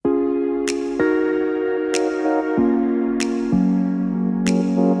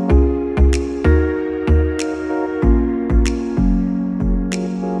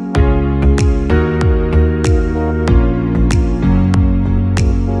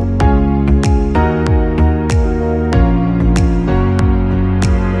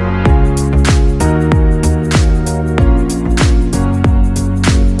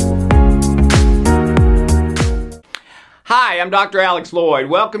I'm Dr. Alex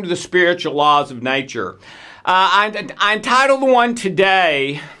Lloyd. Welcome to the Spiritual Laws of Nature. I entitled the one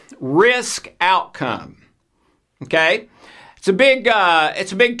today, Risk Outcome. Okay? It's a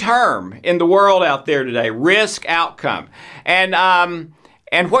big term in the world out there today, risk outcome. And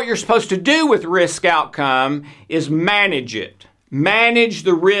what you're supposed to do with risk outcome is manage it. Manage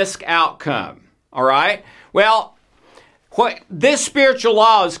the risk outcome. All right? Well, what this spiritual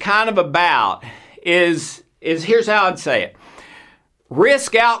law is kind of about is here's how I'd say it.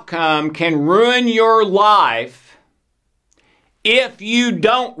 Risk outcome can ruin your life if you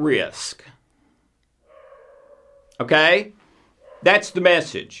don't risk. Okay? That's the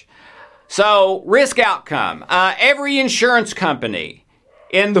message. So, risk outcome. Every insurance company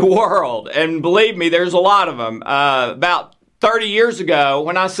in the world, and believe me, there's a lot of them. About 30 years ago,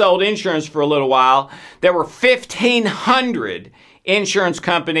 when I sold insurance for a little while, there were 1,500 insurance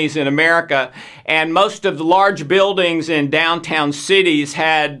companies in America, and most of the large buildings in downtown cities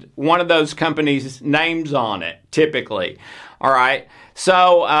had one of those companies' names on it, typically. All right?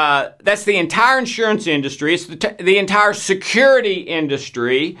 So that's the entire insurance industry. It's the entire security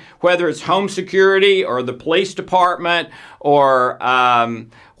industry, whether it's home security or the police department or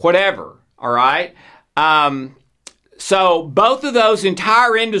whatever. All right? So both of those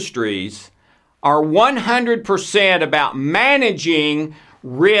entire industries are 100% about managing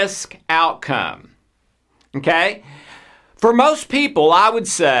risk outcome. Okay? For most people, I would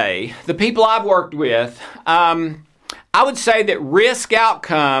say, the people I've worked with, I would say that risk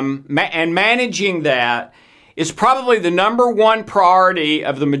outcome and managing that is probably the number one priority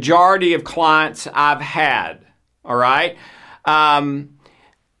of the majority of clients I've had. All right?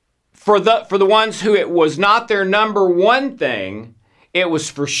 For the ones who it was not their number one thing, it was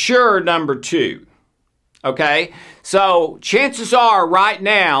for sure number two. Okay? So chances are right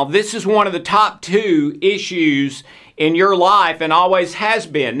now, this is one of the top two issues in your life and always has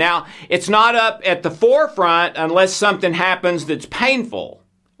been. Now, it's not up at the forefront unless something happens that's painful.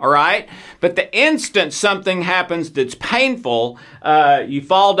 All right? But the instant something happens that's painful, you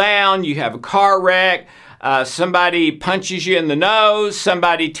fall down, you have a car wreck, somebody punches you in the nose,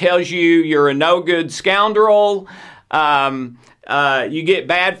 somebody tells you you're a no-good scoundrel, you get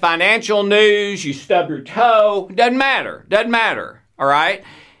bad financial news, you stub your toe, doesn't matter, all right?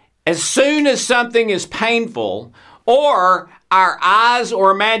 As soon as something is painful, or our eyes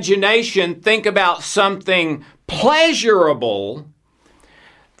or imagination think about something pleasurable,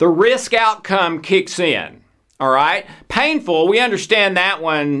 the risk outcome kicks in, all right? Painful, we understand that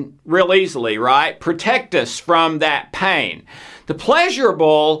one real easily, right? Protect us from that pain. The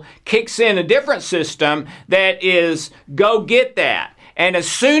pleasurable kicks in a different system that is, go get that. And as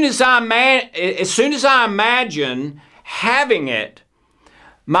soon as I imagine having it,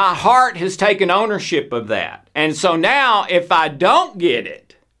 my heart has taken ownership of that. And so now, if I don't get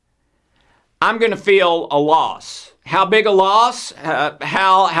it, I'm going to feel a loss. How big a loss?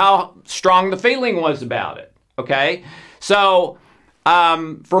 How strong the feeling was about it. Okay? So,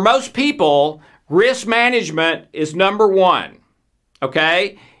 for most people, risk management is number one.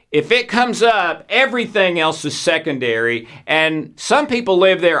 Okay? If it comes up, everything else is secondary. And some people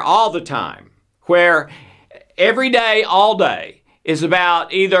live there all the time, where every day, all day, is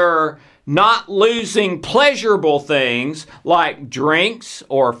about either not losing pleasurable things like drinks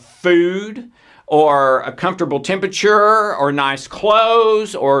or food or a comfortable temperature or nice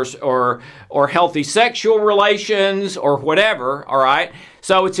clothes or healthy sexual relations or whatever, all right?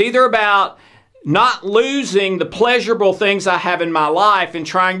 So it's either about not losing the pleasurable things I have in my life and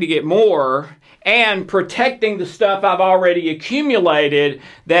trying to get more, and protecting the stuff I've already accumulated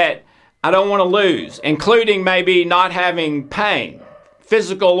that I don't want to lose, including maybe not having pain,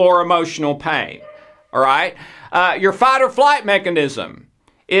 physical or emotional pain. All right? Your fight or flight mechanism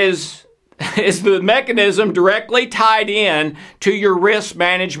is the mechanism directly tied in to your risk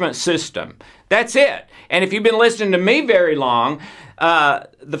management system. That's it. And if you've been listening to me very long,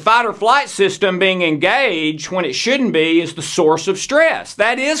 the fight or flight system being engaged when it shouldn't be is the source of stress.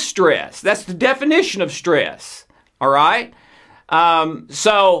 That is stress. That's the definition of stress. All right?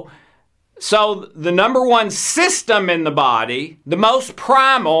 So the number one system in the body, the most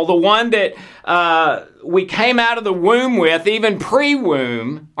primal, the one that we came out of the womb with, even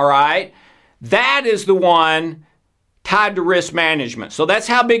pre-womb, all right, that is the one tied to risk management. So that's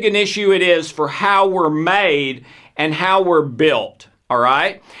how big an issue it is for how we're made and how we're built, all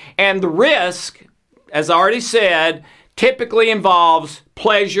right? And the risk, as I already said, typically involves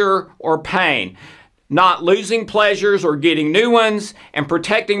pleasure or pain. Not losing pleasures or getting new ones, and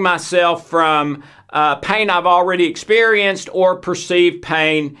protecting myself from pain I've already experienced or perceived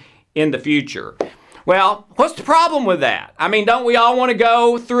pain in the future. Well, what's the problem with that? I mean, don't we all want to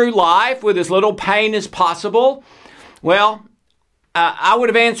go through life with as little pain as possible? Well, I would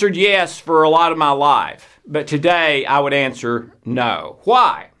have answered yes for a lot of my life, but today I would answer no.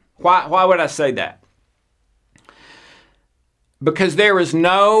 Why? Why would I say that? Because there is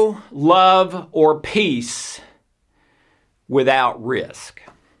no love or peace without risk.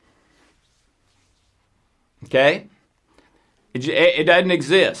 Okay? It doesn't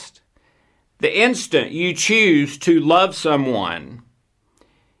exist. The instant you choose to love someone,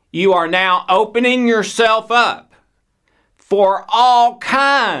 you are now opening yourself up for all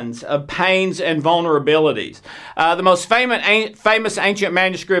kinds of pains and vulnerabilities. The most famous ancient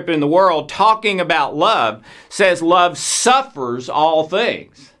manuscript in the world talking about love says love suffers all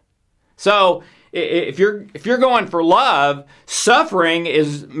things. So if you're going for love, suffering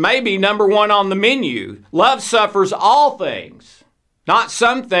is maybe number one on the menu. Love suffers all things. Not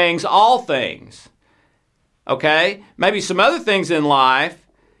some things, all things. Okay? Maybe some other things in life,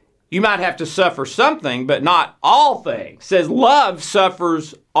 you might have to suffer something, but not all things. It says love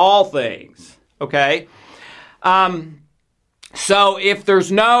suffers all things. Okay? So if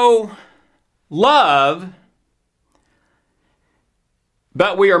there's no love,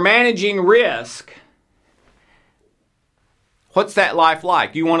 but we are managing risk, what's that life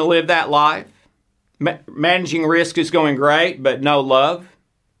like? You want to live that life? Managing risk is going great, but no love?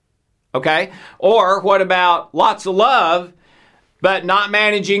 Okay? Or what about lots of love, but not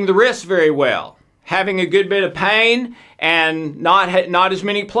managing the risk very well? Having a good bit of pain and not as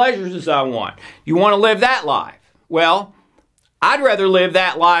many pleasures as I want. You want to live that life? Well, I'd rather live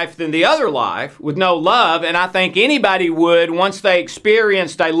that life than the other life with no love, and I think anybody would once they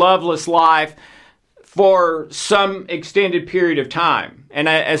experienced a loveless life for some extended period of time. And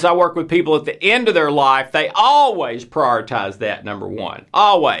as I work with people at the end of their life, they always prioritize that, number one.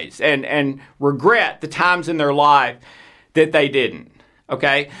 Always. And regret the times in their life that they didn't.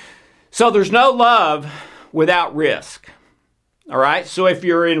 Okay? So there's no love without risk. All right? So if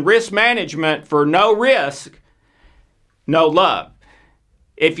you're in risk management for no risk, no love.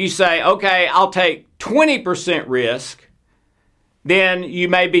 If you say, okay, I'll take 20% risk, then you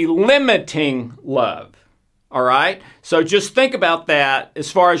may be limiting love. All right? So just think about that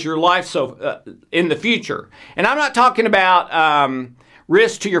as far as your life in the future. And I'm not talking about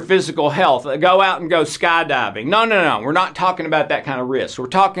risk to your physical health. Go out and go skydiving. No. We're not talking about that kind of risk. We're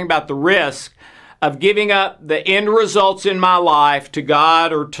talking about the risk of giving up the end results in my life to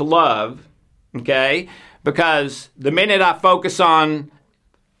God or to love. Okay? Because the minute I focus on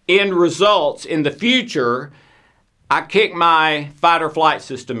end results in the future, I kick my fight or flight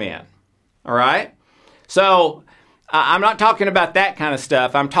system in. All right? So I'm not talking about that kind of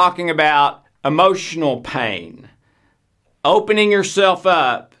stuff. I'm talking about emotional pain. Opening yourself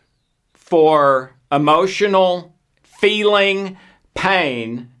up for emotional feeling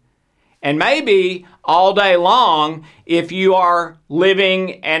pain. And maybe all day long if you are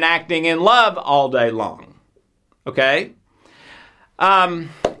living and acting in love all day long. Okay? M.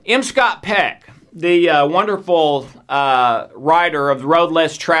 Scott Peck, the wonderful writer of The Road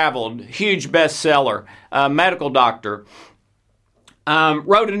Less Traveled, huge bestseller, medical doctor,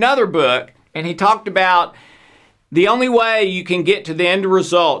 wrote another book, and he talked about the only way you can get to the end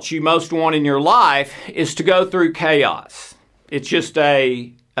results you most want in your life is to go through chaos. It's just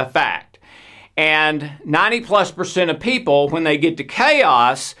a fact. And 90+% of people, when they get to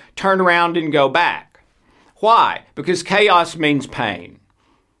chaos, turn around and go back. Why? Because chaos means pain.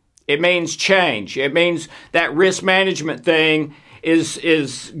 It means change. It means that risk management thing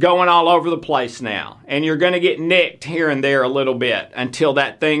is going all over the place now. And you're going to get nicked here and there a little bit until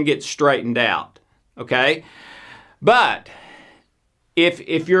that thing gets straightened out. Okay? But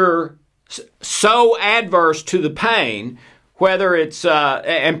if you're so adverse to the pain, whether it's,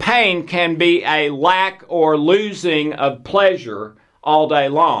 and pain can be a lack or losing of pleasure all day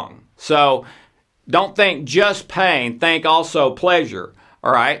long. So don't think just pain, think also pleasure.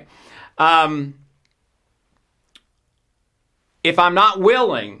 All right? If I'm not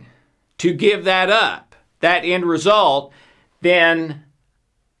willing to give that up, that end result, then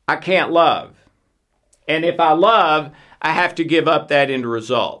I can't love. And if I love, I have to give up that end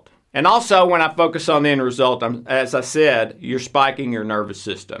result. And also, when I focus on the end result, as I said, you're spiking your nervous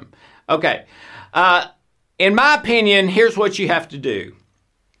system. Okay. In my opinion, here's what you have to do.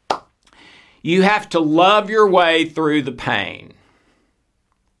 You have to love your way through the pain.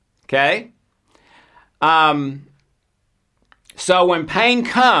 Okay? So when pain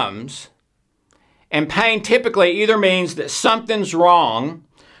comes, and pain typically either means that something's wrong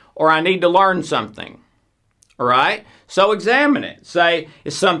or I need to learn something. All right? So examine it. Say,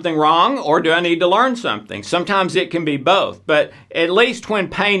 is something wrong or do I need to learn something? Sometimes it can be both, but at least when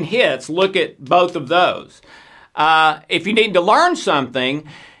pain hits, look at both of those. If you need to learn something,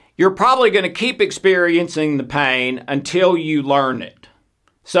 you're probably going to keep experiencing the pain until you learn it.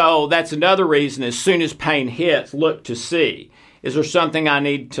 So that's another reason, as soon as pain hits, look to see, is there something I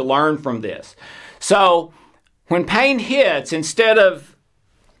need to learn from this? So when pain hits, instead of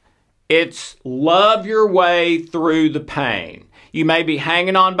it's love your way through the pain. You may be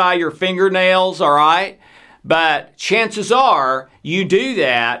hanging on by your fingernails, all right? But chances are you do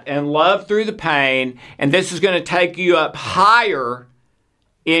that and love through the pain, and this is going to take you up higher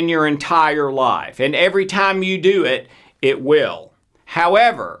in your entire life. And every time you do it, it will.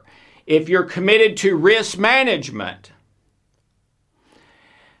 However, if you're committed to risk management,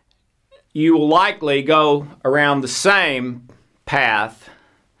 you will likely go around the same path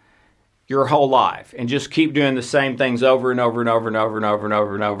your whole life and just keep doing the same things over and over and over and over and over and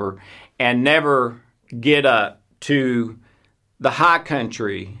over and over and never get up to the high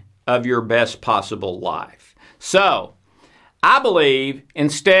country of your best possible life. So, I believe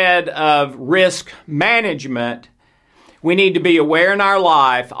instead of risk management, we need to be aware in our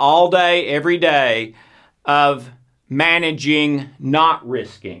life all day, every day of managing not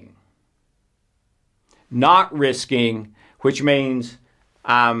risking. Not risking, which means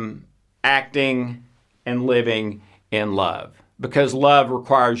acting and living in love, because love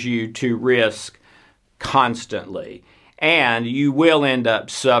requires you to risk constantly, and you will end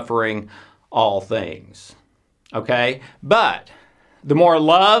up suffering all things. Okay? But the more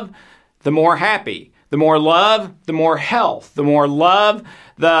love, the more happy. The more love, the more health. The more love,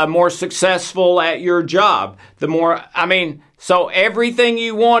 the more successful at your job. So everything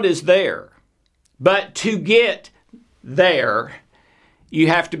you want is there. But to get there, you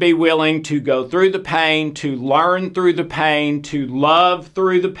have to be willing to go through the pain, to learn through the pain, to love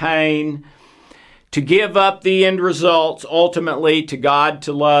through the pain, to give up the end results ultimately to God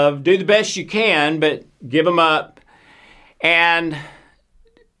to love. Do the best you can, but give them up. And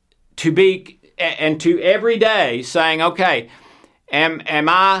to every day saying, okay, am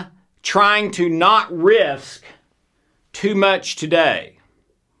I trying to not risk too much today?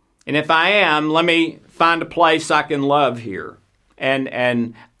 And if I am, let me find a place I can love here.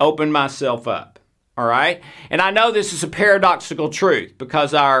 And open myself up, all right? And I know this is a paradoxical truth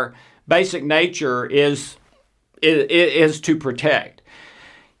because our basic nature is to protect.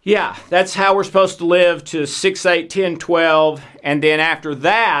 Yeah, that's how we're supposed to live to 6, 8, 10, 12, and then after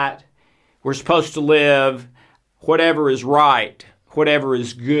that, we're supposed to live whatever is right, whatever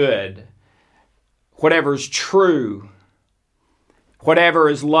is good, whatever is true, whatever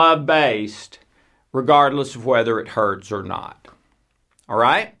is love-based, regardless of whether it hurts or not. All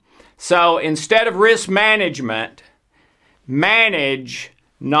right? So instead of risk management, manage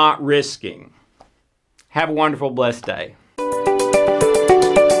not risking. Have a wonderful, blessed day.